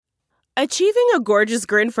Achieving a gorgeous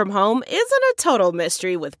grin from home isn't a total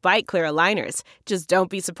mystery with Byte Clear aligners. Just don't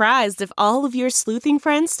be surprised if all of your sleuthing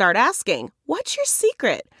friends start asking, "What's your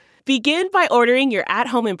secret?" Begin by ordering your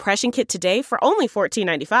at-home impression kit today for only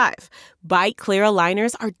 $14.95. Byte Clear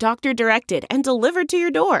aligners are doctor-directed and delivered to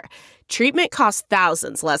your door. Treatment costs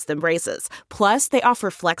thousands less than braces. Plus, they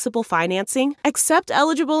offer flexible financing, accept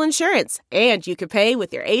eligible insurance, and you can pay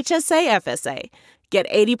with your HSA FSA. Get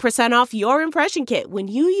 80% off your impression kit when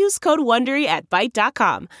you use code WONDERY at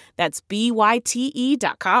Byte.com. That's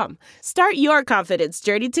BYTE.com. Start your confidence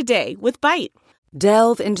journey today with Byte.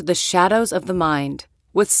 Delve into the shadows of the mind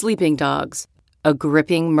with Sleeping Dogs, a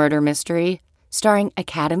gripping murder mystery starring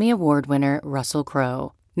Academy Award winner Russell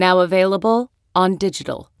Crowe. Now available on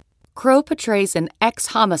digital. Crowe portrays an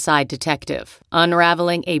ex-homicide detective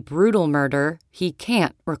unraveling a brutal murder he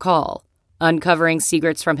can't recall. Uncovering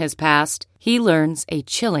secrets from his past, he learns a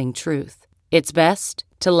chilling truth. It's best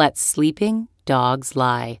to let sleeping dogs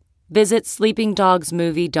lie. Visit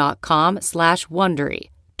sleepingdogsmovie.com/Wondery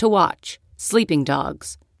to watch Sleeping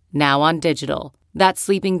Dogs, now on digital. That's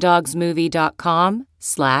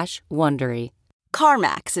sleepingdogsmovie.com/Wondery.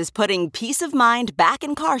 CarMax is putting peace of mind back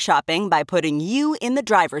in car shopping by putting you in the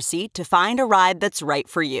driver's seat to find a ride that's right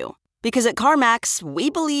for you. Because at CarMax, we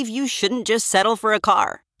believe you shouldn't just settle for a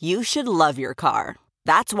car. You should love your car.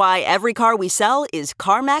 That's why every car we sell is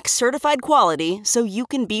CarMax certified quality, so you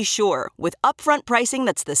can be sure with upfront pricing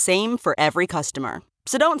that's the same for every customer.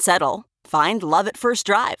 So don't settle. Find love at first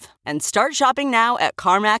drive and start shopping now at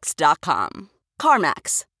CarMax.com.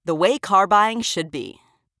 CarMax, the way car buying should be.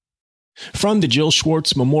 From the Jill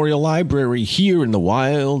Schwartz Memorial Library here in the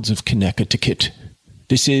wilds of Connecticut,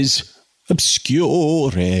 this is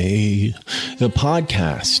Obscure, the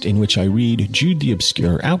podcast in which I read Jude the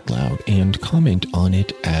Obscure out loud and comment on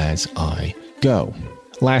it as I go.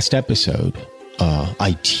 Last episode,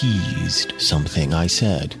 I teased something. I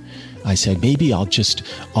said maybe I'll just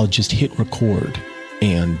hit record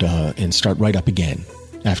and start right up again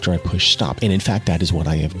after I push stop. And in fact, that is what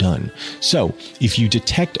I have done. So if you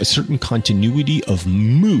detect a certain continuity of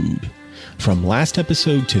mood from last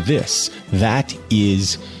episode to this, that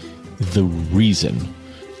is the reason.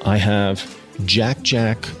 I have Jack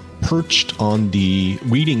perched on the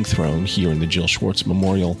reading throne here in the Jill Schwartz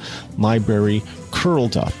Memorial Library,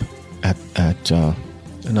 curled up at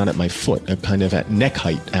not at my foot, kind of at neck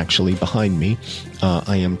height, actually, behind me.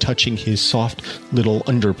 I am touching his soft little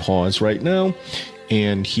underpaws right now,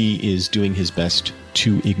 and he is doing his best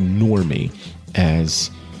to ignore me as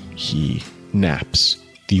he naps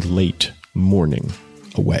the late morning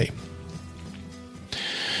away.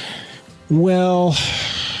 Well,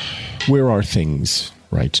 where are things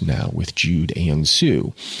right now with Jude and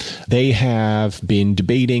Sue? They have been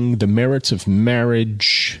debating the merits of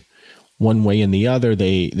marriage one way and the other.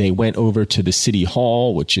 They went over to the city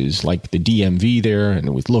hall, which is like the DMV there, and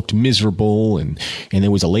it looked miserable. And there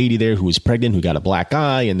was a lady there who was pregnant who got a black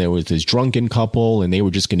eye, and there was this drunken couple, and they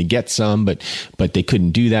were just going to get some, but they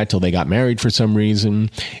couldn't do that till they got married for some reason.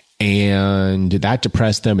 And that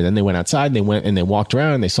depressed them. And then they went outside and they walked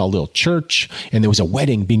around and they saw a little church, and there was a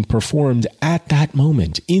wedding being performed at that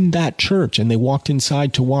moment in that church. And they walked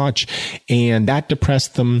inside to watch, and that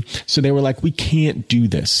depressed them. So they were like, we can't do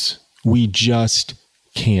this. We just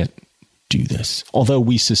can't do this. Although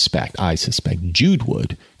I suspect Jude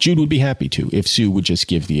would be happy to if Sue would just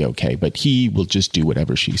give the okay, but he will just do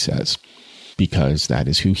whatever she says because that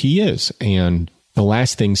is who he is. And the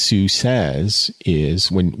last thing Sue says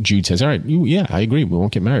is when Jude says, all right, yeah, I agree. We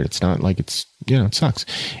won't get married. It's not like it sucks.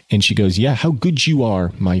 And she goes, yeah, how good you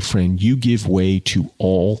are, my friend. You give way to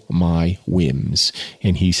all my whims.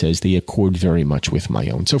 And he says, they accord very much with my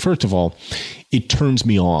own. So first of all, it turns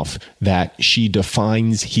me off that she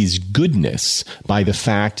defines his goodness by the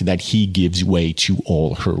fact that he gives way to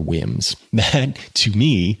all her whims. That, to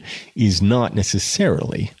me, is not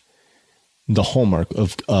necessarily the hallmark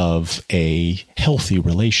of a healthy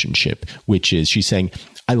relationship, which is she's saying,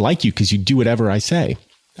 I like you because you do whatever I say.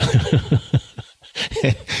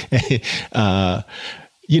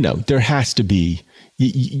 There has to be,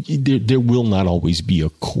 there will not always be a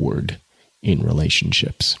chord in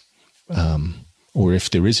relationships. Or if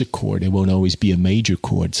there is a chord, it won't always be a major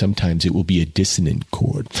chord. Sometimes it will be a dissonant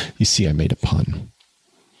chord. You see, I made a pun.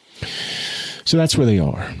 So that's where they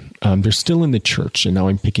are. They're still in the church, and now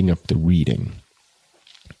I'm picking up the reading.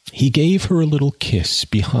 He gave her a little kiss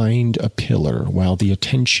behind a pillar while the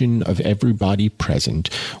attention of everybody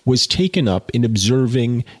present was taken up in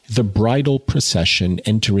observing the bridal procession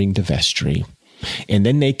entering the vestry. And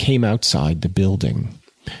then they came outside the building.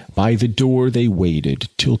 By the door they waited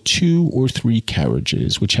till 2 or 3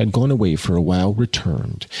 carriages, which had gone away for a while,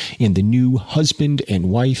 returned, and the new husband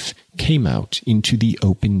and wife came out into the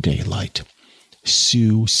open daylight.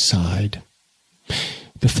 Sue sighed.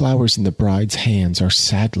 The flowers in the bride's hands are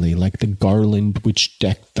sadly like the garland which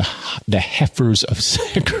decked the heifers of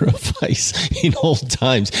sacrifice in old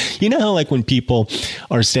times. You know how, like, when people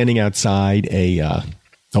are standing outside a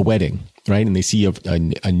wedding, right, and they see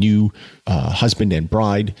a new husband and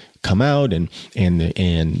bride come out, and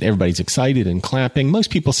everybody's excited and clapping.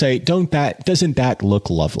 Most people say, doesn't that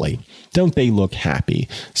look lovely? Don't they look happy?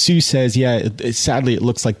 Sue says, yeah, sadly, it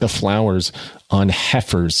looks like the flowers on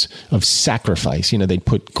heifers of sacrifice. You know, they'd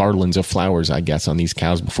put garlands of flowers, I guess, on these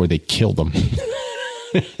cows before they killed them.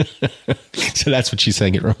 So that's what she's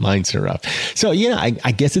saying it reminds her of. So, yeah,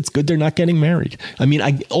 I guess it's good they're not getting married. I mean,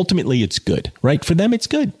 ultimately it's good, right? For them, it's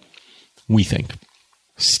good, we think.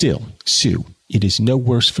 Still, Sue, it is no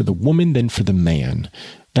worse for the woman than for the man.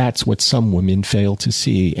 That's what some women fail to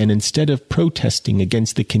see. And instead of protesting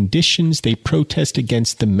against the conditions, they protest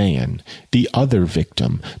against the man, the other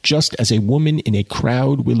victim, just as a woman in a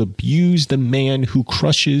crowd will abuse the man who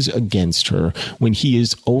crushes against her when he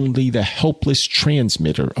is only the helpless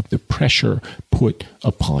transmitter of the pressure put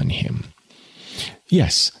upon him.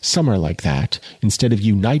 Yes, some are like that, instead of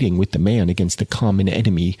uniting with the man against the common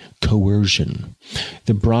enemy, coercion.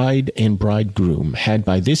 The bride and bridegroom had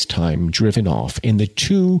by this time driven off, and the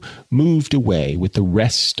two moved away with the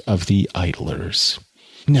rest of the idlers.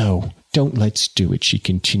 No, don't let's do it, she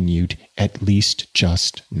continued, at least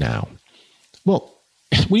just now. Well,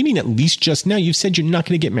 what do you mean at least just now? You've said you're not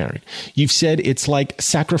going to get married. You've said it's like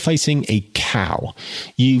sacrificing a cow.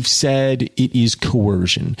 You've said it is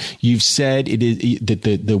coercion. You've said it is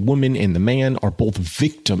that the woman and the man are both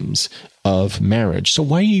victims of marriage. So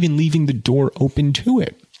why are you even leaving the door open to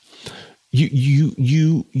it?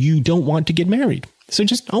 You don't want to get married. So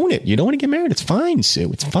just own it. You don't want to get married. It's fine,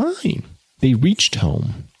 Sue. It's fine. They reached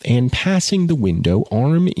home, and passing the window,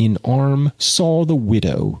 arm in arm, saw the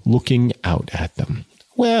widow looking out at them.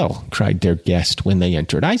 Well, cried their guest when they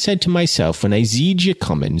entered, I said to myself when I zeed ye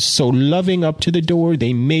comin', so loving up to the door,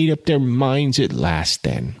 they made up their minds at last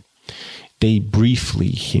then. They briefly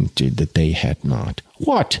hinted that they had not.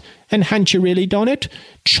 What? And hadn't you really done it?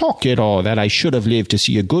 Chalk it all that I should have lived to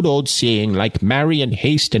see a good old saying like marry in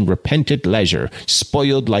haste and repent at leisure,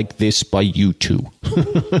 spoiled like this by you two.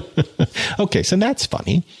 Okay, so that's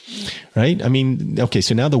funny, right? I mean, okay,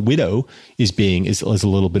 so now the widow is a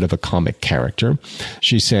little bit of a comic character.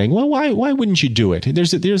 She's saying, well, why wouldn't you do it?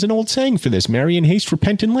 There's an old saying for this, marry in haste,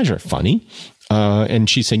 repent in leisure. Funny. And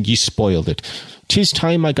she's saying, ye spoiled it. 'Tis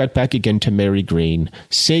time I got back again to Mary Green.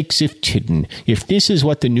 Sakes if tidden, if this is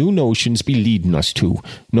what the new notions be leading us to.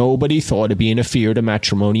 Nobody thought of being afeard of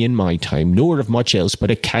matrimony in my time, nor of much else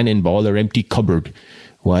but a cannonball or empty cupboard.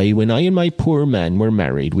 Why, when I and my poor man were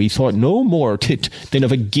married, we thought no more of it than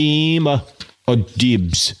of a game of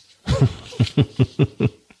dibs.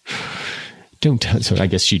 So I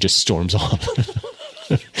guess she just storms off.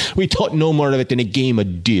 We thought no more of it than a game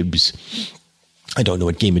of dibs. I don't know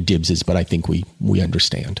what game of dibs is, but I think we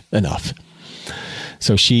understand enough.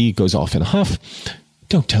 So she goes off in a huff.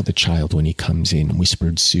 Don't tell the child when he comes in,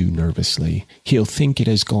 whispered Sue nervously. He'll think it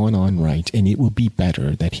has gone on right, and it will be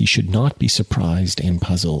better that he should not be surprised and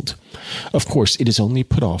puzzled. Of course, it is only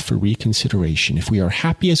put off for reconsideration. If we are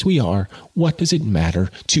happy as we are, what does it matter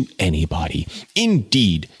to anybody?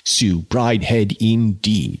 Indeed, Sue Bridehead,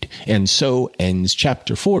 indeed. And so ends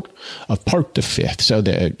chapter 4 of part the 5th. So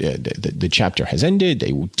the chapter has ended.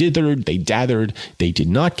 They dithered, they dathered, they did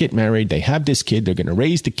not get married. They have this kid. They're going to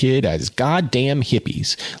raise the kid as goddamn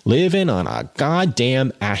hippies, living on a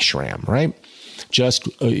goddamn ashram, right? Just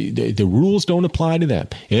the rules don't apply to them.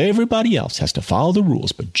 Everybody else has to follow the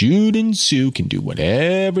rules, but Jude and Sue can do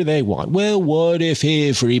whatever they want. Well, what if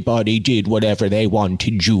everybody did whatever they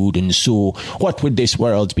wanted, Jude and Sue? What would this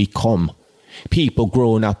world become? People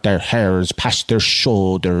growing out their hairs past their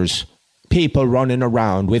shoulders. People running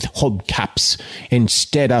around with hubcaps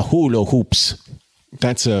instead of hula hoops.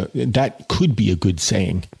 That could be a good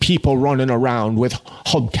saying. People running around with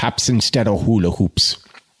hubcaps instead of hula hoops.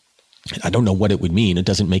 I don't know what it would mean. It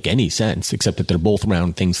doesn't make any sense, except that they're both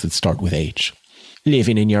round things that start with H.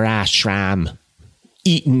 Living in your ashram,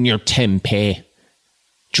 eating your tempeh,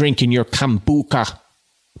 drinking your kombucha,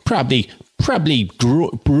 probably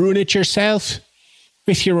brewing it yourself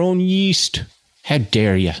with your own yeast. How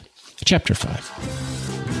dare you? Chapter 5.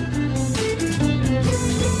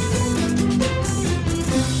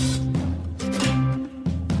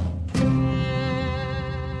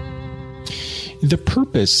 The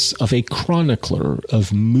purpose of a chronicler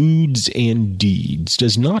of moods and deeds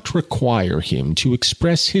does not require him to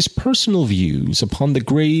express his personal views upon the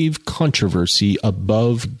grave controversy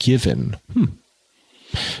above given.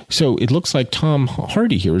 So it looks like Tom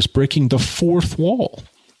Hardy here is breaking the fourth wall.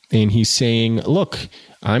 And he's saying, look,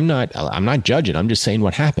 I'm not judging. I'm just saying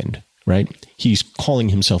what happened, right? He's calling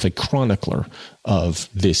himself a chronicler of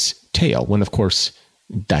this tale, when, of course,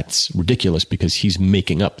 that's ridiculous because he's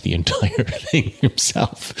making up the entire thing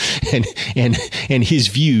himself. And his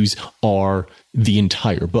views are the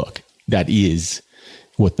entire book. That is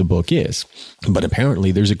what the book is. But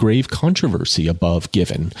apparently there's a grave controversy above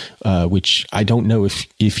given, which I don't know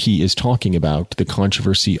if he is talking about the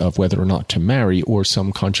controversy of whether or not to marry or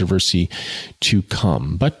some controversy to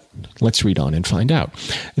come. But let's read on and find out.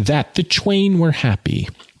 That the twain were happy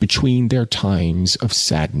between their times of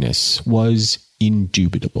sadness was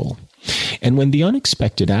indubitable. And when the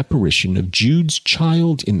unexpected apparition of Jude's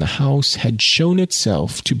child in the house had shown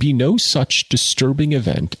itself to be no such disturbing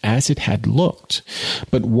event as it had looked,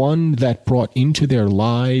 but one that brought into their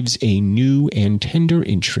lives a new and tender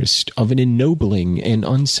interest of an ennobling and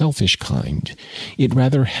unselfish kind, it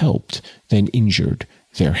rather helped than injured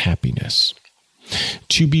their happiness.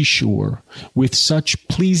 To be sure, with such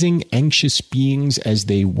pleasing, anxious beings as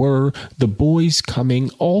they were, the boy's coming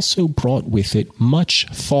also brought with it much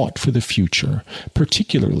thought for the future,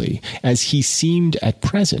 particularly as he seemed at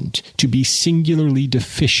present to be singularly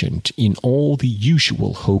deficient in all the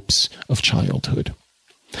usual hopes of childhood.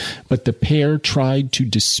 But the pair tried to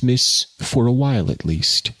dismiss, for a while at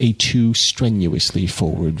least, a too strenuously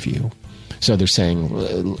forward view. So they're saying,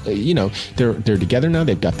 they're together now.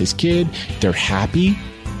 They've got this kid. They're happy,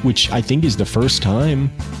 which I think is the first time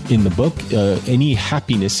in the book any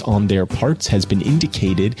happiness on their parts has been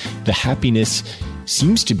indicated. The happiness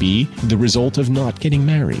seems to be the result of not getting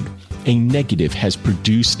married. A negative has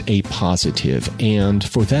produced a positive, and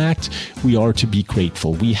for that we are to be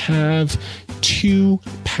grateful. We have 2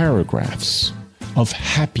 paragraphs of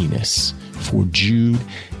happiness for Jude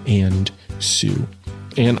and Sue.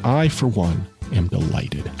 And I, for one, am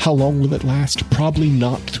delighted. How long will it last? Probably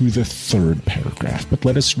not through the 3rd paragraph, but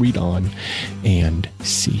let us read on and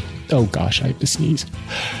see. Oh gosh, I have to sneeze.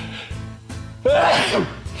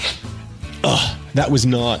 That was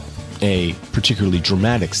not a particularly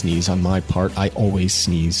dramatic sneeze on my part. I always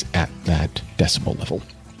sneeze at that decibel level.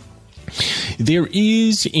 There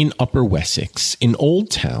is in Upper Wessex an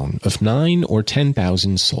old town of 9,000 or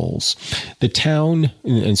 10,000 souls. The town,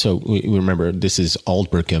 and so we remember this is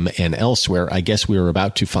Aldbrickham and elsewhere. I guess we are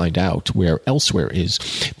about to find out where elsewhere is.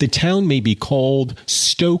 The town may be called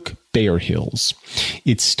Stoke Bare Hills.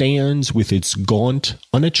 It stands with its gaunt,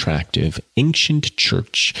 unattractive, ancient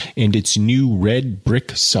church and its new red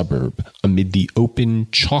brick suburb amid the open,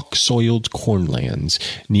 chalk-soiled cornlands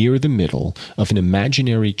near the middle of an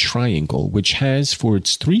imaginary triangle which has for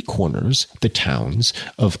its 3 corners the towns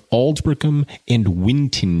of Aldbrickham and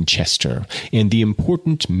Wintinchester and the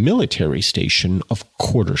important military station of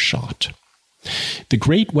Quartershot. The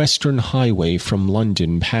Great Western Highway from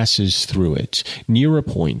London passes through it, near a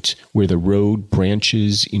point where the road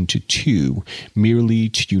branches into 2, merely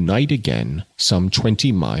to unite again some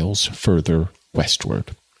 20 miles further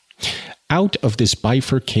westward. Out of this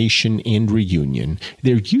bifurcation and reunion,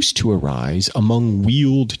 there used to arise among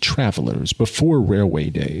wheeled travelers before railway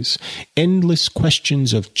days endless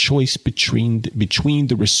questions of choice between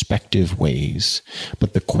the respective ways.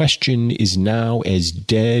 But the question is now as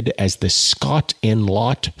dead as the Scot and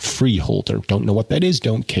Lot freeholder. Don't know what that is,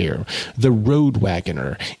 don't care. The road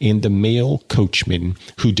wagoner and the mail coachman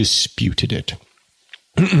who disputed it.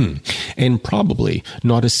 And probably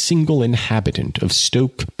not a single inhabitant of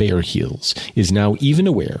Stoke Bare Hills is now even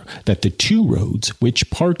aware that the 2 roads which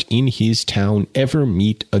part in his town ever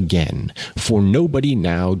meet again, for nobody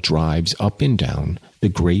now drives up and down the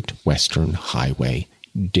Great Western Highway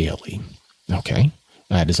daily. Okay,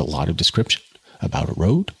 that is a lot of description about a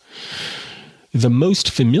road. The most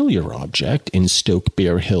familiar object in Stoke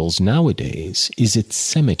Bare Hills nowadays is its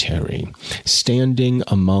cemetery, standing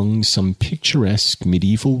among some picturesque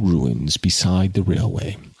medieval ruins beside the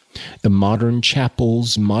railway. The modern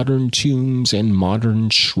chapels, modern tombs, and modern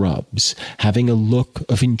shrubs having a look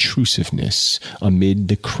of intrusiveness amid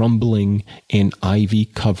the crumbling and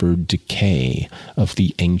ivy-covered decay of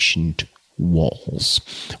the ancient walls.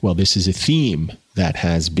 Well, this is a theme that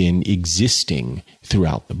has been existing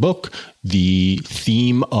throughout the book, the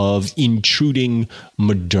theme of intruding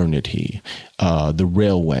modernity. The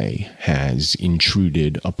railway has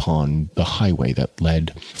intruded upon the highway that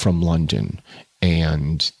led from London,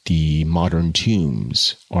 and the modern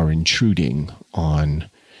tombs are intruding on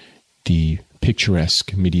the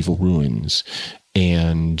picturesque medieval ruins,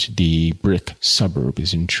 and the brick suburb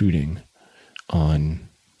is intruding on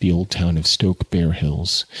the old town of Stoke Bare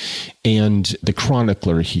Hills. And the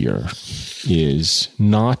chronicler here is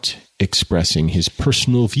not expressing his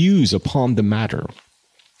personal views upon the matter,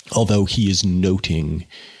 although he is noting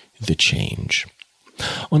the change.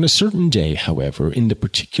 On a certain day, however, in the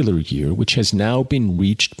particular year which has now been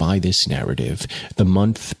reached by this narrative, the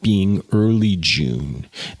month being early June,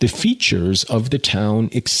 the features of the town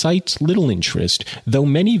excite little interest, though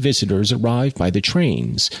many visitors arrive by the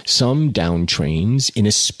trains, some down trains in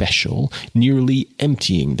especial, nearly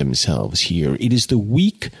emptying themselves here. It is the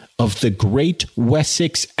week of the Great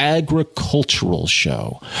Wessex Agricultural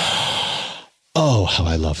Show. Oh, how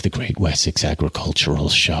I love the Great Wessex Agricultural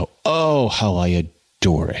Show. Oh, how I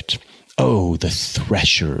adore it. Oh, the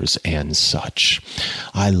threshers and such.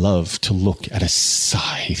 I love to look at a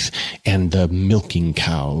scythe and the milking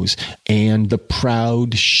cows and the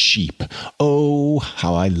proud sheep. Oh,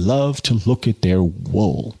 how I love to look at their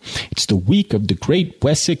wool. It's the week of the Great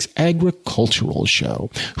Wessex Agricultural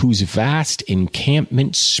Show, whose vast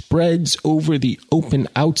encampment spreads over the open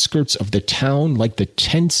outskirts of the town like the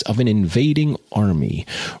tents of an invading army.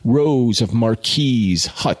 Rows of marquees,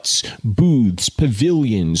 huts, booths,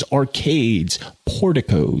 pavilions, arcades,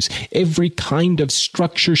 porticos, every kind of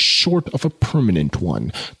structure short of a permanent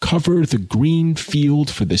one, cover the green field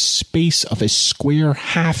for the space of a square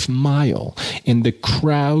half-mile, and the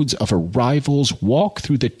crowds of arrivals walk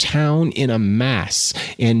through the town in a mass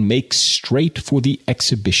and make straight for the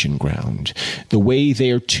exhibition ground. The way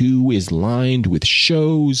there, too, is lined with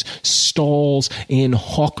shows, stalls, and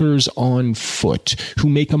hawkers on foot, who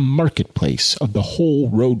make a marketplace of the whole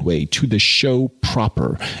roadway to the show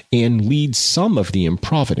proper, and lead some of the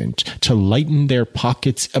improvident to lighten their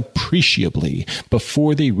pockets appreciably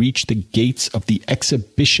before they reach the gates of the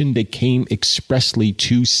exhibition they came expressly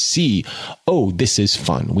to see. Oh, this is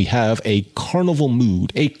fun. We have a carnival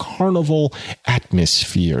mood, a carnival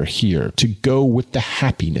atmosphere here to go with the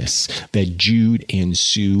happiness that Jude and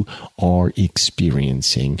Sue are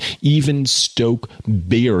experiencing. Even Stoke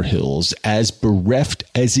Bare Hills, as bereft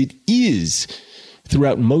as it is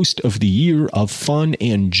throughout most of the year of fun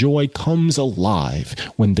and joy, comes alive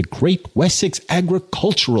when the Great Wessex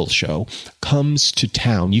Agricultural Show comes to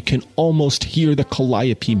town. You can almost hear the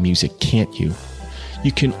calliope music, can't you?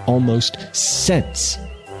 You can almost sense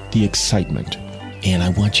the excitement. And I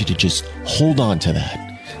want you to just hold on to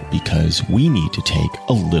that, because we need to take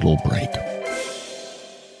a little break.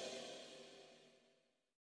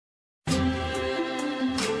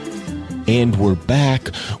 And we're back.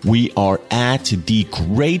 We are at the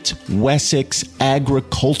Great Wessex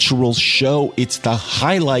Agricultural Show. It's the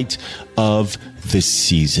highlight of the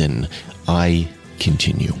season. I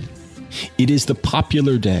continue. It is the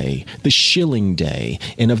popular day, the shilling day,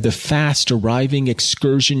 and of the fast-arriving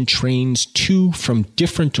excursion trains, two from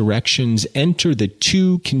different directions enter the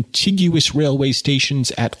two contiguous railway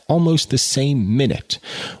stations at almost the same minute.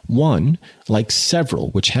 One, like several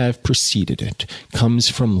which have preceded it, comes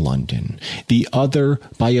from London, the other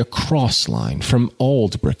by a cross line from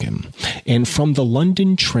Aldbrickham, and from the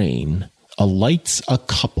London train alights a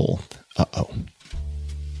couple.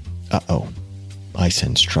 I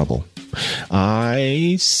sense trouble.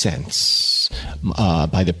 I sense,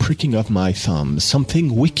 by the pricking of my thumb,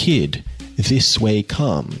 something wicked this way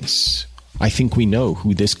comes. I think we know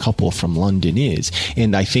who this couple from London is,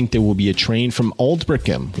 and I think there will be a train from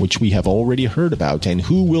Aldbrickham, which we have already heard about, and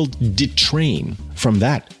who will detrain from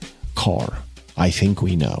that car, I think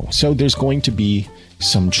we know. So there's going to be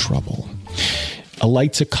some trouble.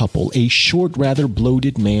 Alights a couple, a short, rather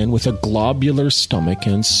bloated man with a globular stomach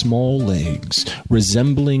and small legs,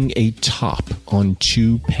 resembling a top on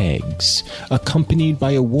two pegs, accompanied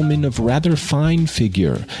by a woman of rather fine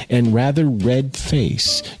figure and rather red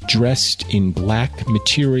face, dressed in black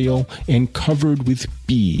material and covered with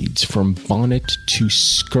beads from bonnet to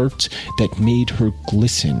skirt that made her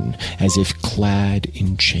glisten as if clad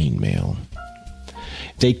in chainmail.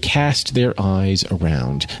 They cast their eyes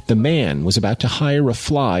around. The man was about to hire a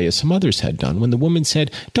fly, as some others had done, when the woman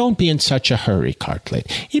said, "Don't be in such a hurry, Cartlet.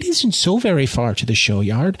 It isn't so very far to the show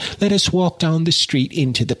yard. Let us walk down the street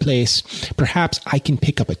into the place. Perhaps I can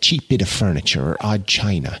pick up a cheap bit of furniture or odd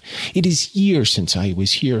china. It is years since I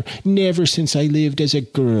was here, never since I lived as a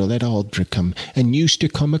girl at Aldbrickham, and used to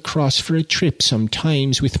come across for a trip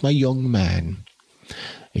sometimes with my young man."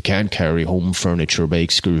 "I can't carry home furniture by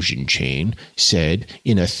excursion chain," said,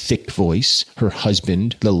 in a thick voice, her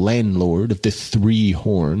husband, the landlord of the Three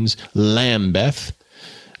Horns, Lambeth.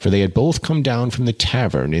 for they had both come down from the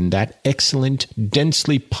tavern in that excellent,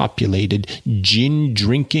 densely populated,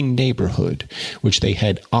 gin-drinking neighborhood, which they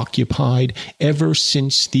had occupied ever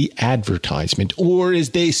since the advertisement, or as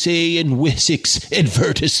they say in Wessex,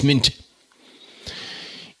 advertisement,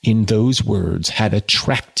 in those words, had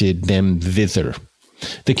attracted them thither.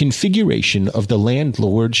 The configuration of the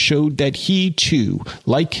landlord showed that he, too,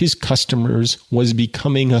 like his customers, was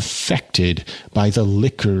becoming affected by the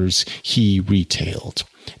liquors he retailed.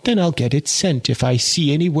 "Then I'll get it sent if I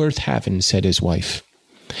see any worth having," said his wife.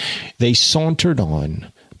 They sauntered on,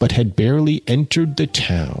 but had barely entered the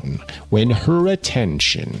town when her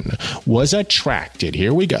attention was attracted,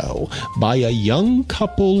 here we go, by a young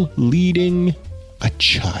couple leading a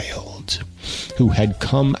child, who had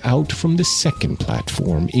come out from the second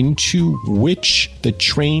platform into which the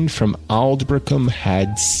train from Aldbrickham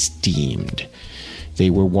had steamed.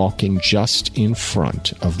 They were walking just in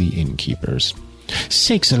front of the innkeepers.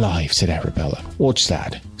 "Sakes alive," said Arabella. "What's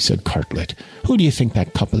that?" said Cartlett. "Who do you think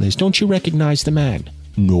that couple is? Don't you recognize the man?"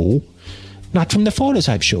 "No." "Not from the photos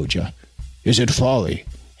I've showed you?" "Is it Folly?"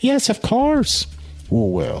 "Yes, of course." "Oh,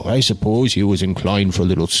 well, I suppose he was inclined for a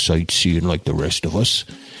little sightseeing like the rest of us."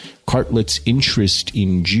 Cartlett's interest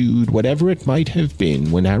in Jude, whatever it might have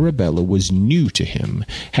been when Arabella was new to him,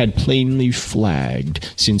 had plainly flagged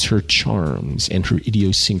since her charms and her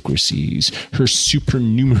idiosyncrasies, her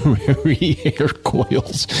supernumerary hair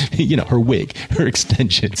coils, her wig, her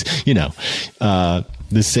extensions,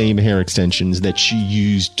 the same hair extensions that she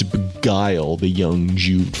used to beguile the young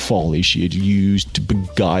Jude Folly. She had used to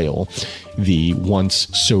beguile the once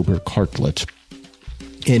sober Cartlett.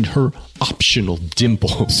 And her optional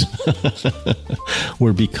dimples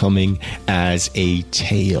were becoming as a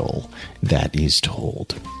tale that is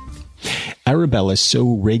told. Arabella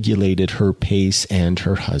so regulated her pace and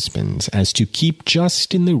her husband's as to keep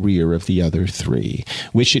just in the rear of the other three,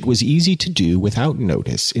 which it was easy to do without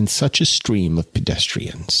notice in such a stream of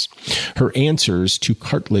pedestrians. Her answers to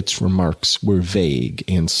Cartlett's remarks were vague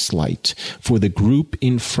and slight, for the group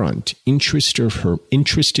in front interested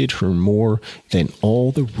her more than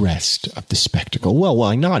all the rest of the spectacle. Well,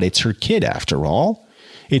 why not? It's her kid, after all.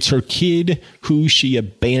 It's her kid who she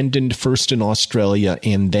abandoned first in Australia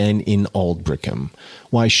and then in Aldbrickham.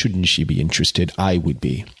 Why shouldn't she be interested? I would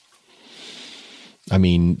be. I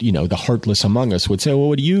mean, the heartless among us would say, "Well,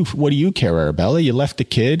 what do you care, Arabella? You left the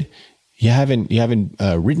kid. You haven't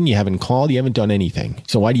written, you haven't called, you haven't done anything.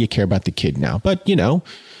 So why do you care about the kid now?" But,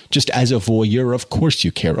 just as a voyeur, of course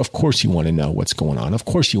you care. Of course you want to know what's going on. Of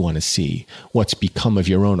course you want to see what's become of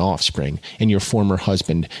your own offspring and your former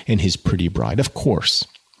husband and his pretty bride. Of course.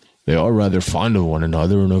 "They are rather fond of one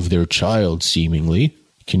another and of their child, seemingly,"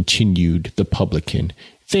 continued the publican.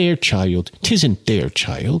 "Their child? 'Tisn't their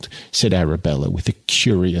child," said Arabella with a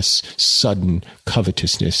curious, sudden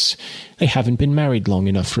covetousness. "They haven't been married long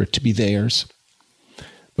enough for it to be theirs."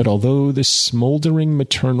 But although the smoldering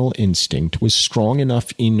maternal instinct was strong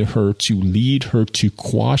enough in her to lead her to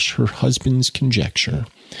quash her husband's conjecture,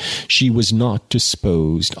 she was not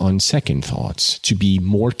disposed, on second thoughts, to be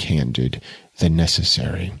more candid than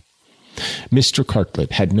necessary. Mr.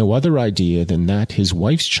 Cartlett had no other idea than that his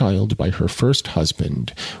wife's child by her first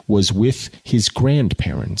husband was with his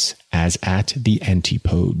grandparents, as at the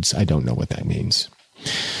antipodes. I don't know what that means.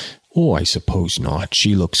 "Oh, I suppose not.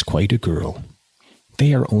 She looks quite a girl."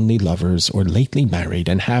 "They are only lovers or lately married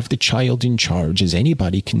and have the child in charge, as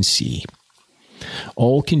anybody can see."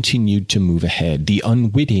 All continued to move ahead. The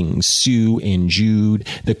unwitting Sue and Jude,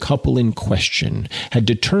 the couple in question, had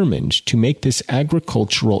determined to make this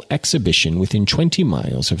agricultural exhibition within 20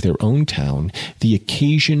 miles of their own town the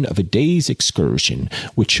occasion of a day's excursion,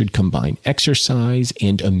 which should combine exercise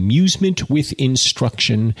and amusement with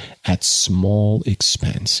instruction at small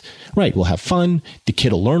expense. Right, we'll have fun. The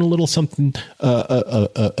kid will learn a little something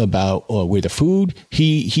about where the food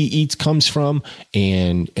he eats comes from,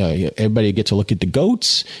 and everybody gets to look at the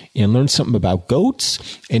goats and learn something about goats,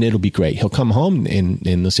 and it'll be great. He'll come home and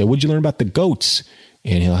they'll say, "What'd you learn about the goats?"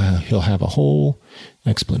 And he'll have a whole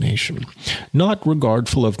explanation. Not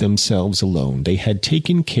regardful of themselves alone, they had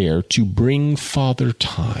taken care to bring Father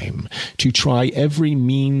Time, to try every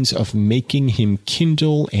means of making him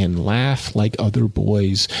kindle and laugh like other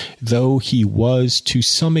boys, though he was to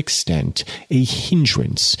some extent a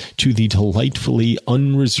hindrance to the delightfully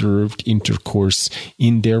unreserved intercourse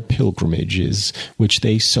in their pilgrimages which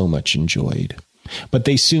they so much enjoyed. but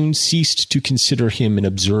they soon ceased to consider him an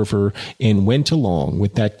observer and went along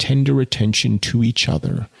with that tender attention to each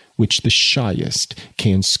other which the shyest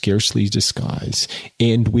can scarcely disguise,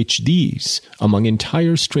 and which these, among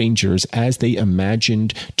entire strangers, as they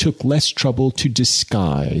imagined, took less trouble to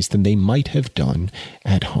disguise than they might have done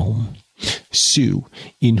at home. Sue,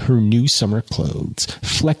 in her new summer clothes,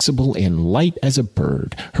 flexible and light as a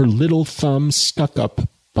bird, her little thumb stuck up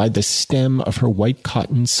by the stem of her white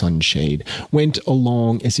cotton sunshade, went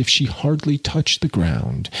along as if she hardly touched the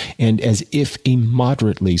ground, and as if a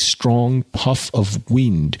moderately strong puff of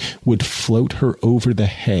wind would float her over the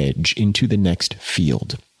hedge into the next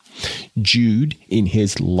field. Jude, in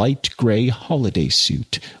his light gray holiday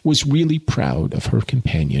suit, was really proud of her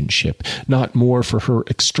companionship, not more for her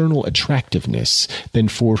external attractiveness than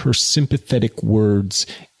for her sympathetic words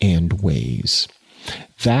and ways.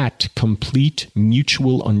 That complete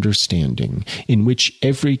mutual understanding, in which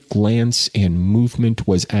every glance and movement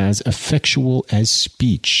was as effectual as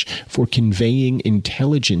speech for conveying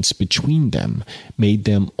intelligence between them, made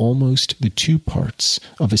them almost the two parts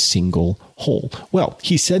of a single whole. Well,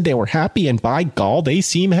 he said they were happy, and by gall, they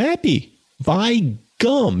seem happy. By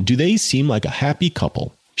gum, do they seem like a happy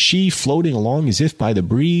couple. She floating along as if by the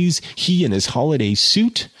breeze, he in his holiday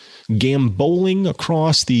suit, gamboling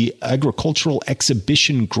across the agricultural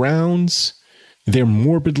exhibition grounds, their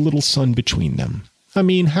morbid little son between them. I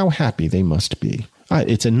mean, how happy they must be.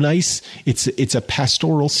 It's a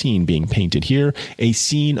pastoral scene being painted here, a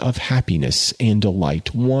scene of happiness and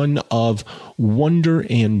delight, one of wonder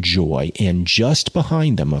and joy, and just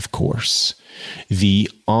behind them, of course, the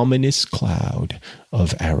ominous cloud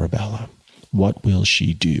of Arabella. What will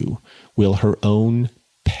she do? Will her own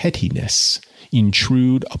pettiness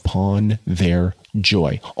intrude upon their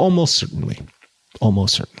joy? Almost certainly.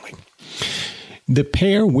 Almost certainly. The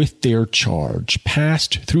pair with their charge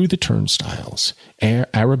passed through the turnstiles,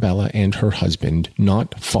 Arabella and her husband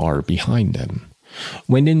not far behind them.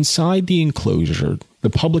 When inside the enclosure, the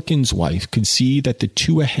publican's wife could see that the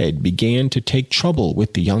two ahead began to take trouble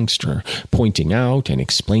with the youngster, pointing out and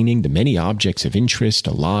explaining the many objects of interest,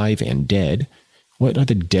 alive and dead. What are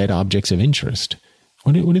the dead objects of interest?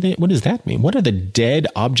 What does that mean? What are the dead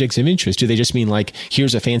objects of interest? Do they just mean like,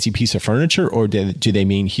 here's a fancy piece of furniture, or do they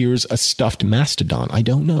mean here's a stuffed mastodon? I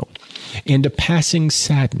don't know. And a passing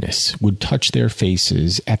sadness would touch their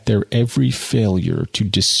faces at their every failure to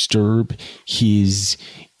disturb his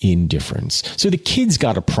indifference. So the kid's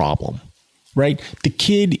got a problem, right? The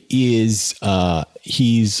kid is,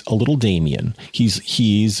 he's a little Damien.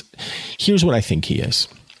 Here's what I think he is,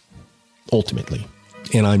 ultimately.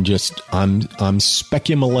 And I'm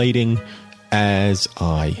speculating as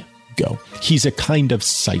I go. He's a kind of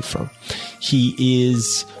cipher. He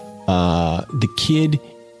is, the kid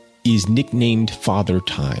is nicknamed Father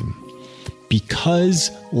Time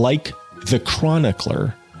because, like the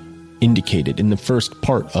chronicler indicated in the first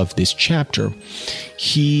part of this chapter,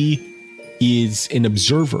 he is an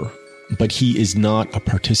observer, but he is not a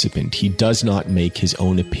participant. He does not make his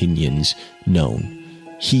own opinions known.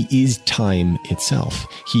 He is time itself.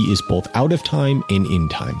 He is both out of time and in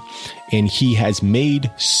time. And he has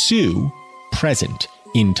made Sue present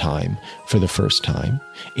in time for the first time.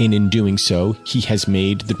 And in doing so, he has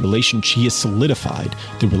made the relationship, he has solidified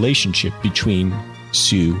the relationship between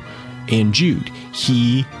Sue and Jude.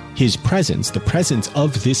 His presence, the presence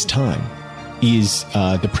of this time, is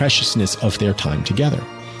the preciousness of their time together.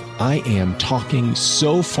 I am talking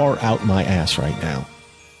so far out my ass right now.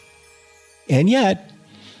 And yet,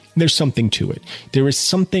 there's something to it. There is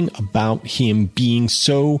something about him being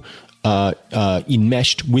so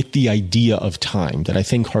enmeshed with the idea of time that I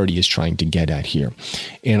think Hardy is trying to get at here.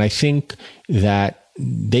 And I think that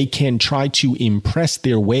they can try to impress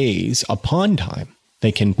their ways upon time.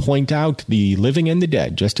 They can point out the living and the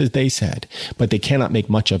dead, just as they said, but they cannot make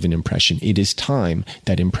much of an impression. It is time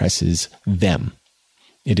that impresses them.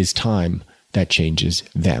 It is time that changes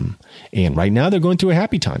them. And right now they're going through a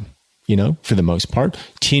happy time. You know, for the most part,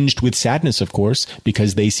 tinged with sadness, of course,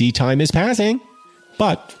 because they see time is passing.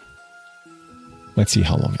 But let's see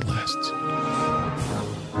how long it lasts.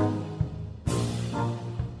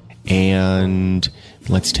 And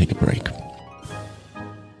let's take a break.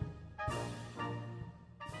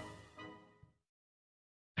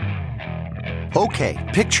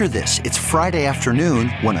 Okay, picture this. It's Friday afternoon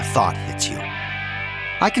when a thought hits you.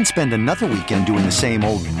 I can spend another weekend doing the same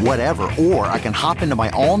old whatever, or I can hop into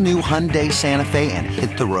my all-new Hyundai Santa Fe and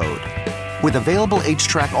hit the road. With available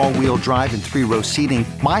H-Track all-wheel drive and 3-row seating,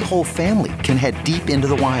 my whole family can head deep into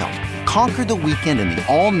the wild. Conquer the weekend in the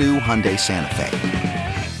all-new Hyundai Santa Fe.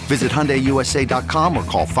 Visit HyundaiUSA.com or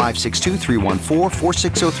call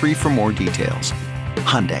 562-314-4603 for more details.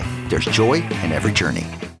 Hyundai, there's joy in every journey.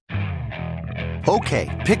 Okay,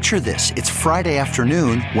 picture this. It's Friday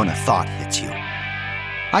afternoon when a thought hits you.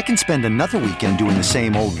 I can spend another weekend doing the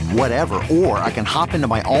same old whatever, or I can hop into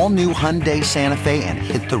my all-new Hyundai Santa Fe and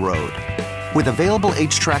hit the road. With available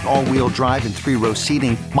H-Track all-wheel drive and 3-row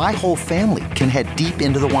seating, my whole family can head deep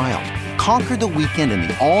into the wild. Conquer the weekend in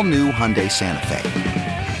the all-new Hyundai Santa Fe.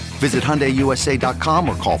 Visit HyundaiUSA.com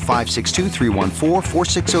or call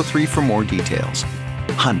 562-314-4603 for more details.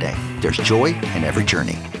 Hyundai, there's joy in every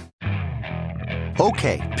journey.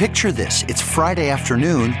 Okay, picture this. It's Friday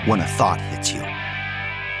afternoon when a thought hits you.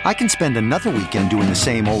 I can spend another weekend doing the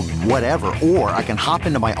same old whatever, or I can hop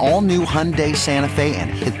into my all-new Hyundai Santa Fe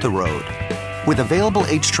and hit the road. With available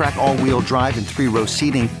H-Track all-wheel drive and 3-row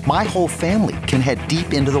seating, my whole family can head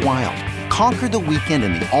deep into the wild. Conquer the weekend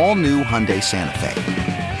in the all-new Hyundai Santa Fe.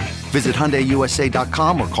 Visit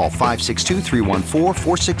HyundaiUSA.com or call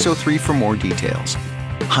 562-314-4603 for more details.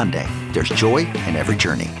 Hyundai, there's joy in every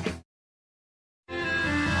journey.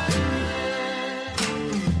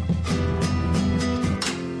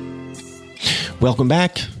 Welcome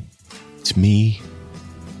back. It's me,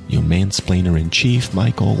 your mansplainer-in-chief,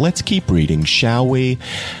 Michael. Let's keep reading, shall we?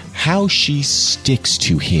 How she sticks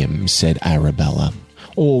to him, said Arabella.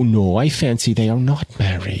 Oh, no, I fancy they are not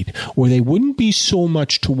married, or they wouldn't be so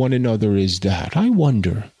much to one another as that. I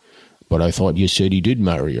wonder. But I thought you said he did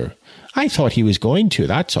marry her. I thought he was going to,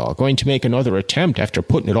 that's all. Going to make another attempt after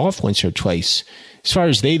putting it off once or twice. As far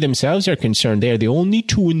as they themselves are concerned, they are the only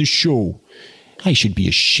two in the show. I should be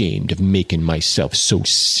ashamed of making myself so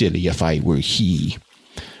silly if I were he.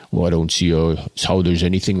 Well, I don't see how there's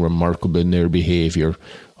anything remarkable in their behaviour.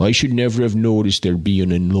 I should never have noticed their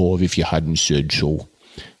being in love if you hadn't said so.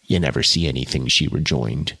 You never see anything, she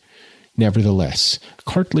rejoined. Nevertheless,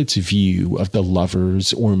 Cartlet's view of the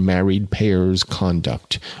lovers' or married pair's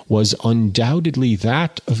conduct was undoubtedly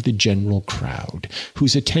that of the general crowd,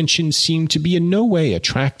 whose attention seemed to be in no way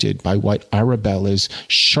attracted by what Arabella's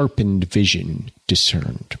sharpened vision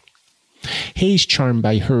discerned. He's charmed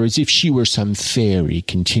by her as if she were some fairy,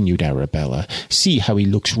 continued Arabella. See how he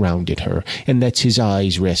looks round at her, and lets his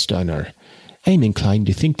eyes rest on her. I'm inclined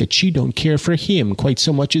to think that she don't care for him quite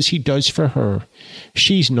so much as he does for her.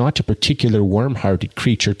 She's not a particular warm-hearted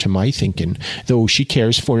creature to my thinking, though she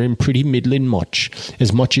cares for him pretty middlin' much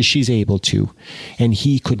as she's able to, and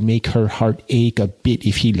he could make her heart ache a bit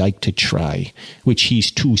if he liked to try, which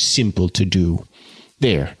he's too simple to do.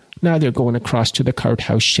 There, now they're going across to the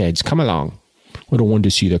cart-house sheds. Come along. I don't want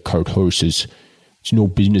to see the cart horses. It's no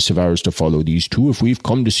business of ours to follow these two. If we've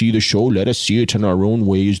come to see the show, let us see it in our own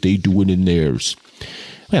way as they do it in theirs.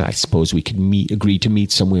 Well, I suppose we could agree to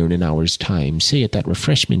meet somewhere in an hour's time, say at that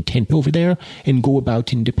refreshment tent over there, and go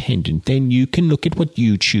about independent. Then you can look at what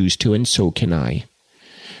you choose to, and so can I.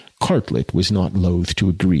 Cartlet was not loath to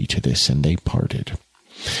agree to this, and they parted.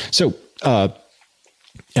 So,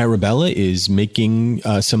 Arabella is making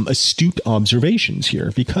some astute observations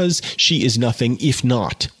here, because she is nothing if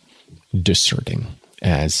not discerning,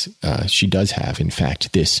 as she does have, in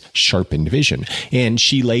fact, this sharpened vision. And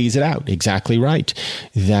she lays it out exactly right,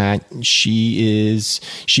 that she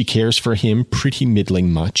cares for him pretty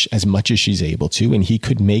middling much as she's able to, and he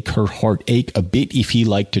could make her heart ache a bit if he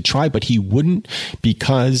liked to try, but he wouldn't,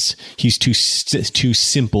 because he's too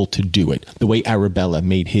simple to do it, the way Arabella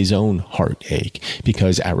made his own heart ache.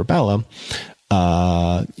 Because Arabella,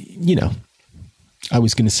 I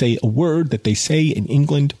was going to say a word that they say in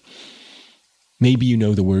England. Maybe you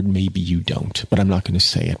know the word, maybe you don't, but I'm not going to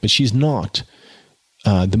say it. But she's not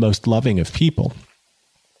the most loving of people,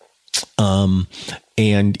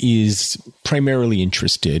 and is primarily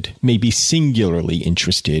interested, maybe singularly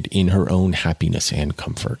interested, in her own happiness and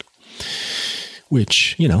comfort,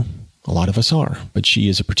 which, a lot of us are. But she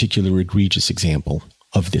is a particular egregious example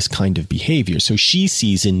of this kind of behavior. So she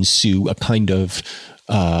sees in Sue a kind of...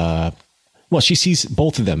 she sees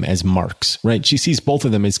both of them as marks, right? She sees both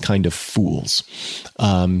of them as kind of fools.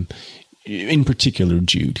 In particular,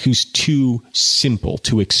 Jude, who's too simple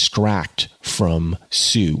to extract from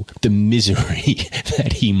Sue the misery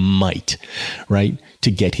that he might, right,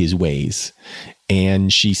 to get his ways.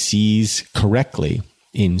 And she sees correctly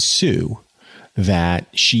in Sue that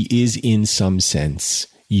she is, in some sense,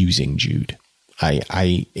 using Jude.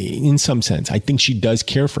 In some sense, I think she does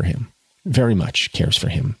care for him, very much cares for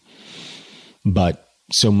him. But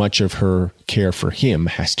so much of her care for him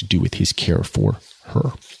has to do with his care for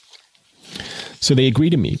her. So they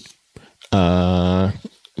agree to meet.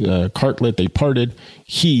 Cartlett, they parted.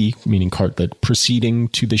 He, meaning Cartlett, proceeding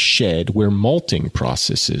to the shed where malting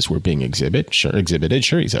processes were being exhibited. Sure,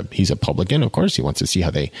 he's a publican, of course. He wants to see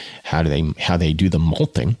how they do the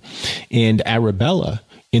malting. And Arabella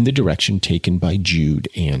in the direction taken by Jude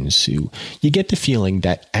and Sue. You get the feeling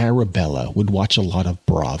that Arabella would watch a lot of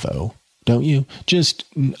Bravo. Don't you? Just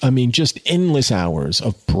endless hours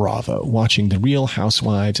of Bravo, watching the Real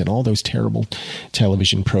Housewives and all those terrible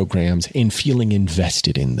television programs and feeling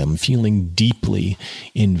invested in them, feeling deeply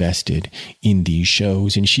invested in these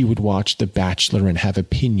shows. And she would watch The Bachelor and have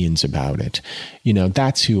opinions about it. You know,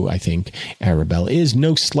 that's who I think Arabella is.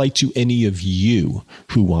 No slight to any of you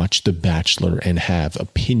who watch The Bachelor and have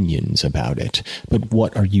opinions about it. But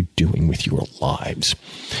what are you doing with your lives?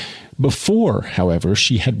 Before, however,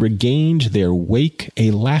 she had regained their wake, a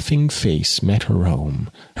laughing face met her own,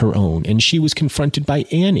 and she was confronted by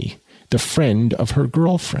Annie, the friend of her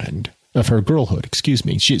girlfriend. Of her girlhood, excuse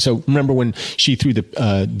me. So remember when she threw the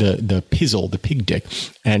pizzle, the pig dick,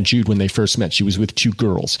 and Jude, when they first met, she was with two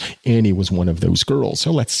girls. Annie was one of those girls.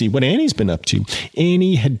 So let's see what Annie's been up to.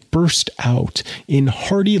 Annie had burst out in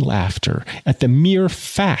hearty laughter at the mere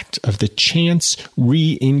fact of the chance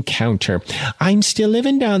re-encounter. "I'm still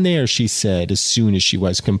living down there," she said as soon as she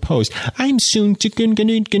was composed. "I'm soon going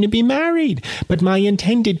to be married, but my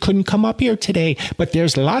intended couldn't come up here today. But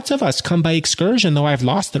there's lots of us come by excursion, though I've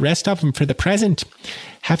lost the rest of them for the present.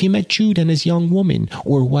 Have you met Jude and his young woman,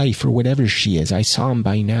 or wife, or whatever she is? I saw him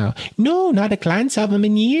by now." "No, not a glance of him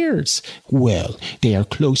in years." "Well, they are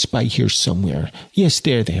close by here somewhere. Yes,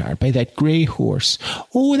 there they are, by that grey horse."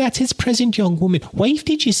 "Oh, that's his present young woman. Wife,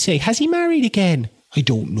 did you say? Has he married again?" "I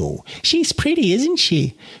don't know. She's pretty, isn't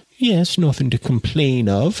she?" "Yes, nothing to complain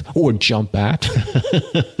of, or jump at."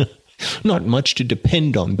 "Not much to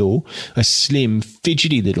depend on, though. A slim,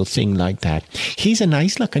 fidgety little thing like that. He's a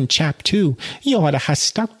nice-looking chap, too. You ought to have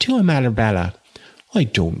stuck to him, Arabella." "I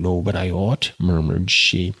don't know, but I ought," murmured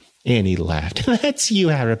she. Annie laughed. "That's you,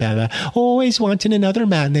 Arabella, always wanting another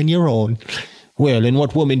man than your own." "Well, and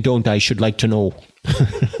what woman don't I, should like to know?"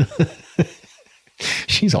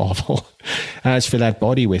 She's awful. As for that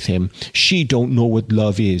body with him, she don't know what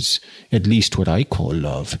love is, at least what I call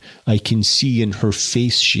love. I can see in her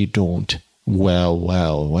face she don't.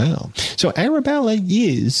 Well. So Arabella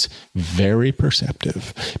is very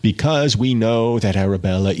perceptive, because we know that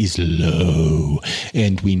Arabella is low,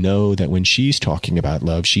 and we know that when she's talking about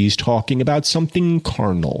love, she's talking about something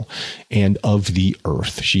carnal and of the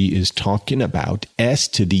earth. She is talking about S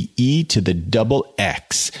to the E to the double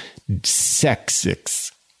X.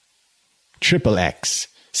 Sex, triple X,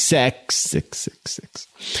 sex, 666.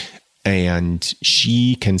 And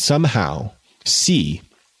she can somehow see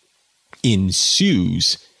in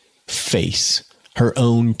Sue's face her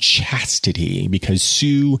own chastity, because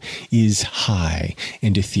Sue is high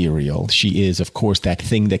and ethereal. She is, of course, that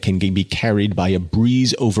thing that can be carried by a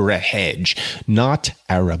breeze over a hedge, not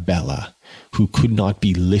Arabella, who could not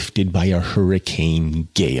be lifted by a hurricane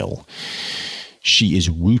gale. She is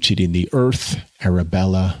rooted in the earth,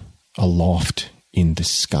 Arabella aloft in the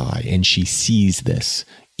sky, and she sees this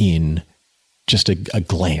in just a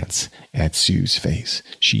glance at Sue's face.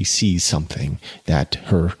 She sees something that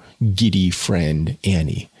her giddy friend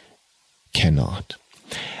Annie cannot.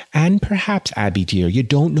 And perhaps, Abby dear, you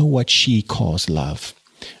don't know what she calls love.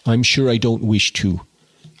 I'm sure I don't wish to.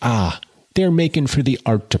 Ah, they're making for the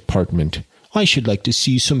art department. I should like to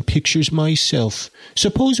see some pictures myself.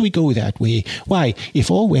 Suppose we go that way. Why,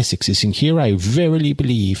 if all Wessex isn't here, I verily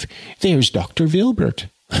believe there's Dr. Vilbert.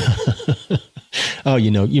 Oh,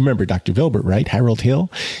 you remember Dr. Vilbert, right? Harold Hill,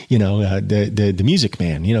 the music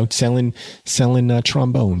man, selling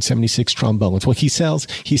trombones, 76 trombones. Well, he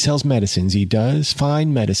sells medicines. He does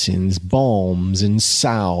fine medicines, balms and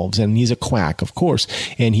salves, and he's a quack, of course.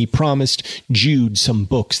 And he promised Jude some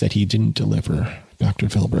books that he didn't deliver. Dr.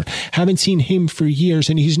 Vilbert. Haven't seen him for years,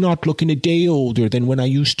 and he's not looking a day older than when I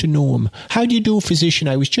used to know him. How do you do, physician?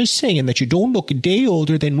 I was just saying that you don't look a day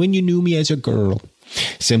older than when you knew me as a girl.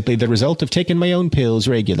 Simply the result of taking my own pills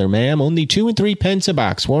regular, ma'am. Only 2 and 3 pence a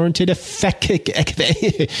box, warranted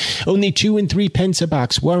only 2 and 3 pence a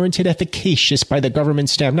box, warranted efficacious by the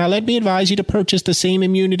government staff. Now let me advise you to purchase the same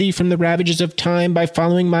immunity from the ravages of time by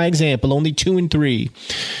following my example. Only 2 and 3.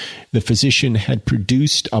 The physician had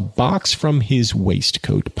produced a box from his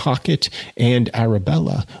waistcoat pocket, and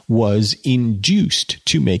Arabella was induced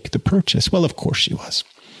to make the purchase. Well, of course she was.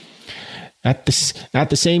 At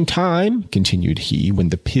the same time, continued he, when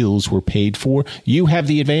the pills were paid for, you have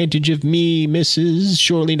the advantage of me, Mrs.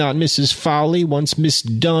 Surely not Mrs. Folly, once Miss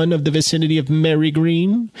Dunn of the vicinity of Mary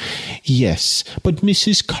Green? Yes, but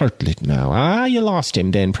Mrs. Cartlett now. Ah, you lost him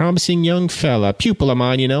then, promising young fella. Pupil of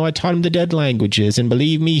mine, you know. I taught him the dead languages, and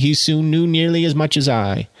believe me, he soon knew nearly as much as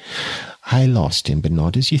I. I lost him, but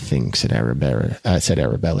not as you think, said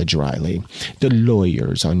Arabella dryly. The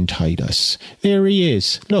lawyers untied us. There he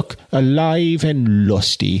is, look, alive and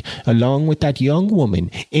lusty, along with that young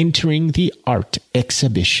woman entering the art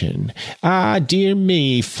exhibition. Ah, dear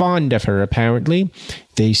me, fond of her, apparently.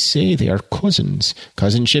 They say they are cousins.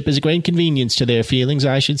 Cousinship is a great convenience to their feelings,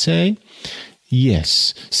 I should say.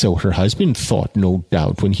 Yes, so her husband thought, no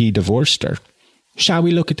doubt, when he divorced her. Shall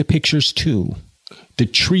we look at the pictures, too? The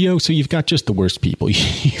trio, so you've got just the worst people.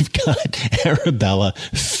 You've got Arabella,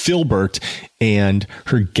 Filbert, and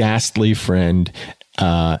her ghastly friend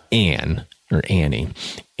Anne, or Annie,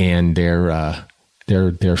 and they're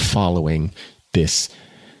following this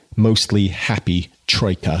mostly happy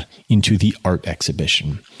troika into the art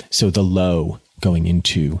exhibition. So the low going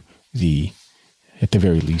into the, at the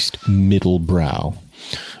very least, middle brow.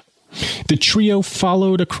 The trio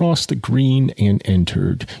followed across the green and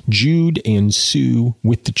entered, Jude and Sue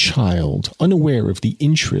with the child, unaware of the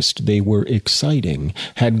interest they were exciting,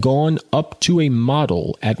 had gone up to a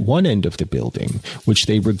model at one end of the building, which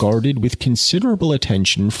they regarded with considerable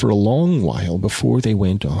attention for a long while before they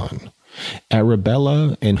went on.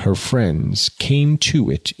 Arabella and her friends came to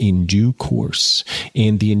it in due course,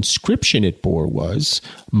 and the inscription it bore was,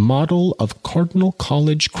 Model of Cardinal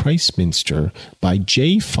College, Christminster, by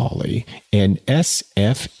J. Folly and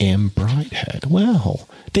S.F.M. Bridehead. Well,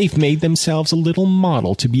 they've made themselves a little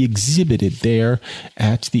model to be exhibited there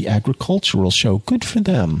at the agricultural show. Good for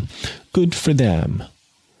them. Good for them.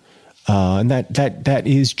 And that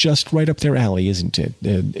is just right up their alley, isn't it?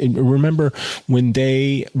 Remember when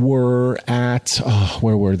they were at,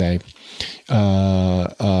 where were they?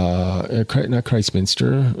 Not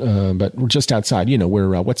Christminster, but just outside, you know, where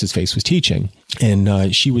What's-His-Face was teaching.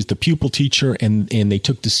 And she was the pupil teacher, and they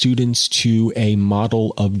took the students to a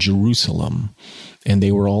model of Jerusalem. And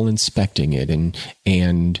they were all inspecting it,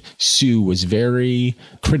 and Sue was very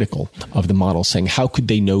critical of the model, saying, how could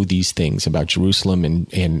they know these things about Jerusalem?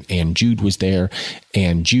 And Jude was there,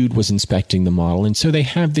 and Jude was inspecting the model, and so they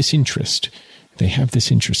have this interest. They have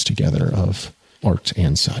this interest together of art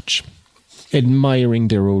and such. Admiring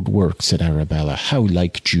their old work, said Arabella. How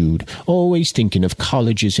like Jude, always thinking of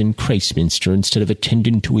colleges in Christminster instead of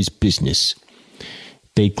attending to his business.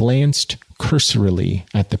 They glanced cursorily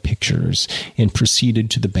at the pictures and proceeded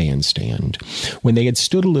to the bandstand. When they had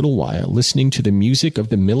stood a little while listening to the music of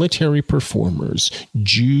the military performers,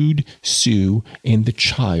 Jude, Sue, and the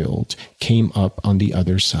child came up on the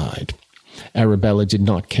other side. Arabella did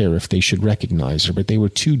not care if they should recognize her, but they were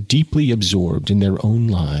too deeply absorbed in their own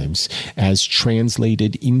lives, as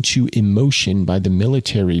translated into emotion by the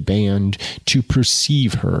military band, to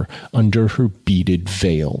perceive her under her beaded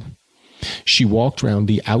veil. She walked round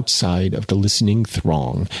the outside of the listening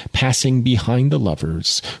throng, passing behind the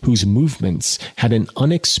lovers, whose movements had an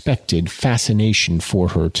unexpected fascination for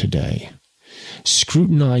her today.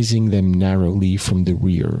 Scrutinizing them narrowly from the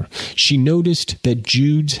rear, she noticed that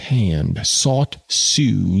Jude's hand sought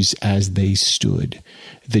Sue's as they stood,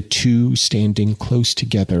 the two standing close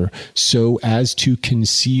together so as to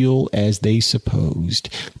conceal, as they supposed,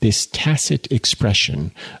 this tacit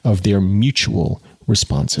expression of their mutual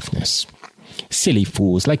responsiveness. Silly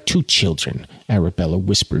fools, like two children, Arabella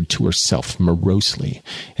whispered to herself morosely,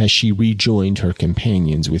 as she rejoined her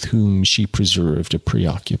companions with whom she preserved a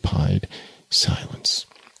preoccupied silence.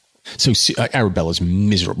 So Arabella's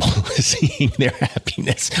miserable seeing their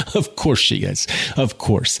happiness. Of course she is. Of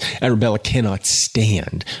course. Arabella cannot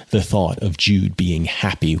stand the thought of Jude being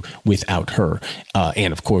happy without her.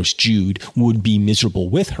 And of course, Jude would be miserable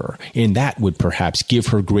with her, and that would perhaps give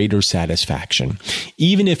her greater satisfaction.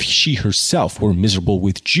 Even if she herself were miserable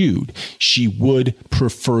with Jude, she would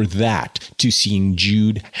prefer that to seeing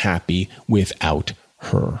Jude happy without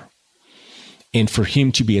her. And for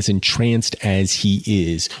him to be as entranced as he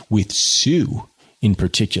is with Sue in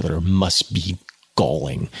particular must be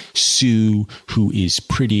galling. Sue, who is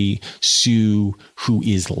pretty, Sue, who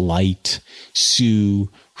is light, Sue,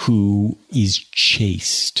 who is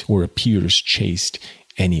chaste or appears chaste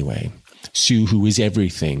anyway. Sue, who is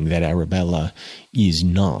everything that Arabella is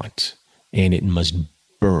not. And it must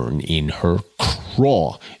burn in her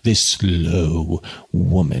craw, this slow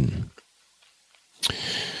woman.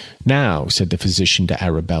 Now, said the physician to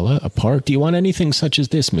Arabella, apart, do you want anything such as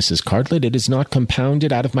this, Mrs. Cartlet? It is not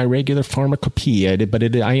compounded out of my regular pharmacopoeia, but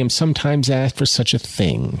I am sometimes asked for such a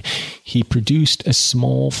thing. He produced a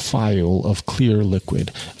small phial of clear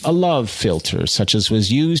liquid, a love philter, such as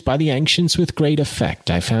was used by the ancients with great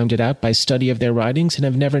effect. I found it out by study of their writings and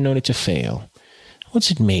have never known it to fail. What's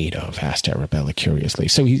it made of? Asked Arabella curiously.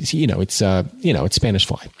 So it's Spanish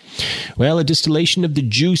fly. Well, a distillation of the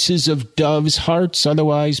juices of doves' hearts,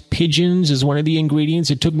 otherwise pigeons, is one of the ingredients.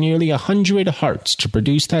 It took nearly 100 hearts to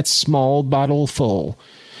produce that small bottle full.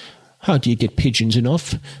 How do you get pigeons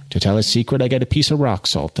enough? To tell a secret, I get a piece of rock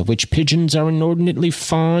salt, of which pigeons are inordinately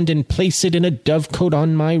fond, and place it in a dovecote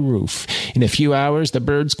on my roof. In a few hours, the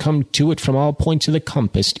birds come to it from all points of the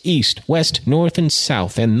compass, east, west, north, and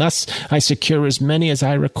south, and thus I secure as many as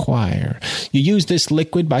I require. You use this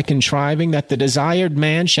liquid by contriving that the desired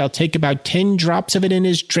man shall take about 10 drops of it in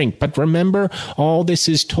his drink. But remember, all this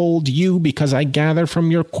is told you because I gather from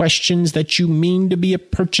your questions that you mean to be a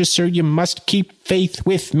purchaser. You must keep faith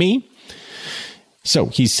with me. So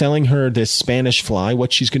he's selling her this Spanish fly.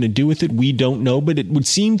 What she's going to do with it, we don't know, but it would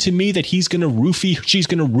seem to me that she's going to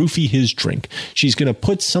roofie his drink. She's going to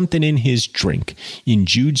put something in his drink, in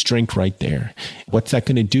Jude's drink right there. What's that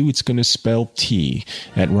going to do? It's going to spell T.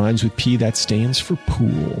 That rhymes with P. That stands for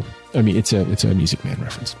pool. I mean, it's a Music Man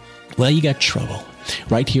reference. Well, you got trouble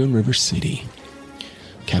right here in River City.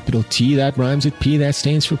 Capital T, that rhymes with P. That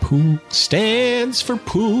stands for pool. Stands for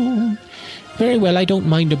pool. Very well, I don't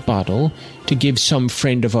mind a bottle to give some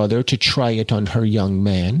friend of other to try it on her young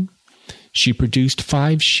man. She produced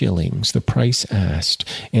 5 shillings, the price asked,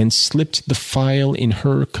 and slipped the phial in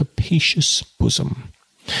her capacious bosom.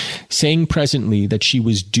 Saying presently that she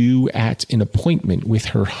was due at an appointment with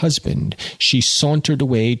her husband, she sauntered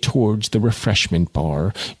away towards the refreshment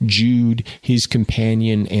bar, Jude, his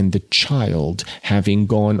companion, and the child having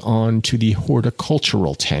gone on to the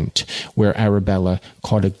horticultural tent, where Arabella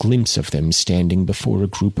caught a glimpse of them standing before a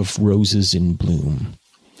group of roses in bloom.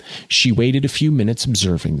 She waited a few minutes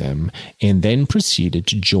observing them, and then proceeded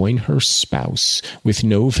to join her spouse with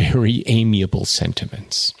no very amiable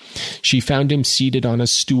sentiments. She found him seated on a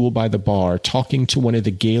stool by the bar, talking to one of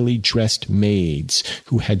the gaily dressed maids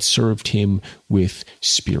who had served him with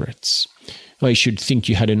spirits. I should think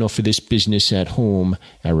you had enough of this business at home,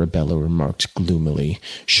 Arabella remarked gloomily.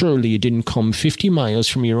 Surely you didn't come 50 miles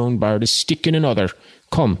from your own bar to stick in another.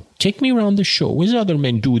 Come, take me round the show, as other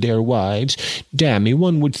men do their wives. Damn me,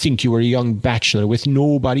 one would think you were a young bachelor with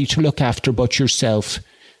nobody to look after but yourself.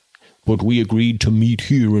 But we agreed to meet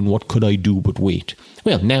here, and what could I do but wait?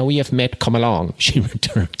 Well, now we have met, come along, she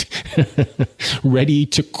returned, ready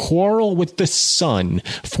to quarrel with the sun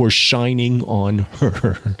for shining on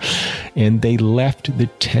her. And they left the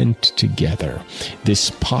tent together, this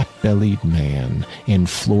pot-bellied man and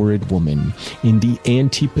florid woman, in the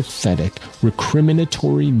antipathetic,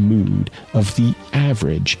 recriminatory mood of the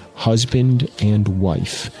average husband and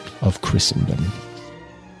wife of Christendom.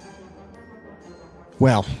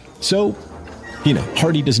 Well, so,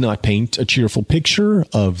 Hardy does not paint a cheerful picture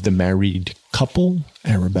of the married couple,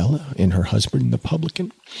 Arabella and her husband, the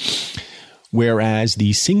publican. Whereas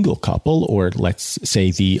the single couple, or let's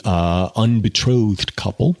say the unbetrothed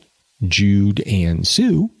couple, Jude and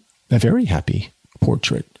Sue, a very happy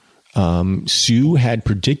portrait. Sue had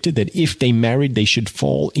predicted that if they married, they should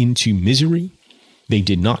fall into misery. They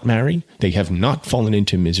did not marry. They have not fallen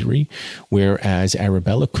into misery, whereas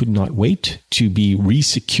Arabella could not wait to be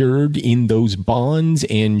resecured in those bonds,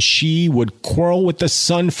 and she would quarrel with the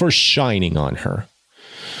sun for shining on her.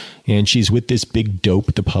 And she's with this big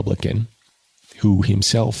dope, the publican, who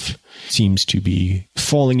himself seems to be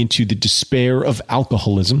falling into the despair of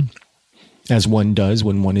alcoholism, as one does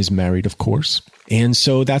when one is married, of course. And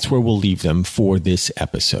so that's where we'll leave them for this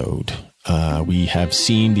episode. We have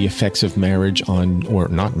seen the effects of marriage on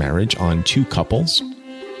 2 couples.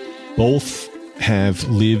 Both have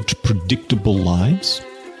lived predictable lives,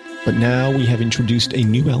 but now we have introduced a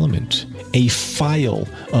new element, a phial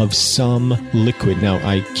of some liquid. Now,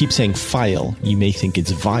 I keep saying phial. You may think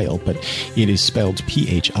it's vial, but it is spelled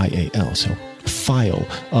P-H-I-A-L, so phial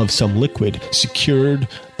of some liquid secured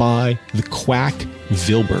by the quack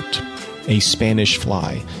Vilbert, a Spanish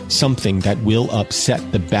fly, something that will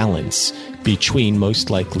upset the balance between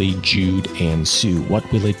most likely Jude and Sue. What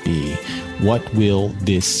will it be? What will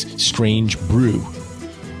this strange brew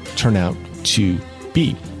turn out to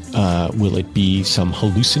be? Will it be some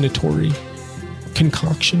hallucinatory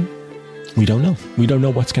concoction? We don't know. We don't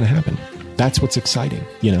know what's going to happen. That's what's exciting,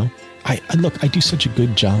 I do such a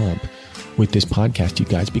good job with this podcast, you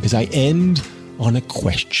guys, because I end on a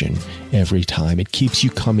question every time. It keeps you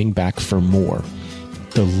coming back for more.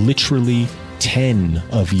 the literally 10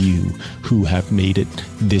 of you who have made it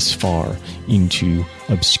this far into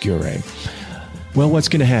Obscure. Well, what's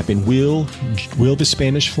going to happen? Will the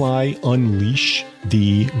Spanish fly unleash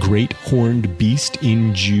the great horned beast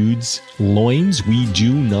in Jude's loins? We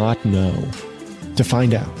do not know. To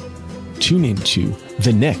find out, tune into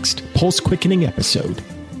the next pulse-quickening episode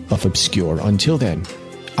of Obscure. Until then,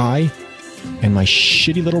 I and my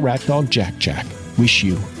shitty little rat dog Jack wish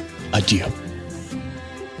you adieu.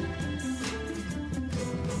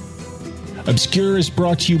 Obscure is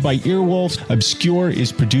brought to you by Earwolf. Obscure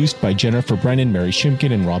is produced by Jennifer Brennan, Mary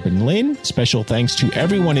Shimkin, and Robin Lynn. Special thanks to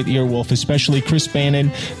everyone at Earwolf, especially Chris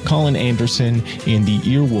Bannon, Colin Anderson, and the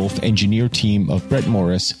Earwolf engineer team of Brett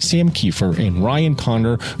Morris, Sam Kiefer, and Ryan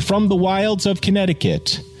Connor from the wilds of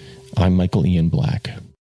Connecticut. I'm Michael Ian Black.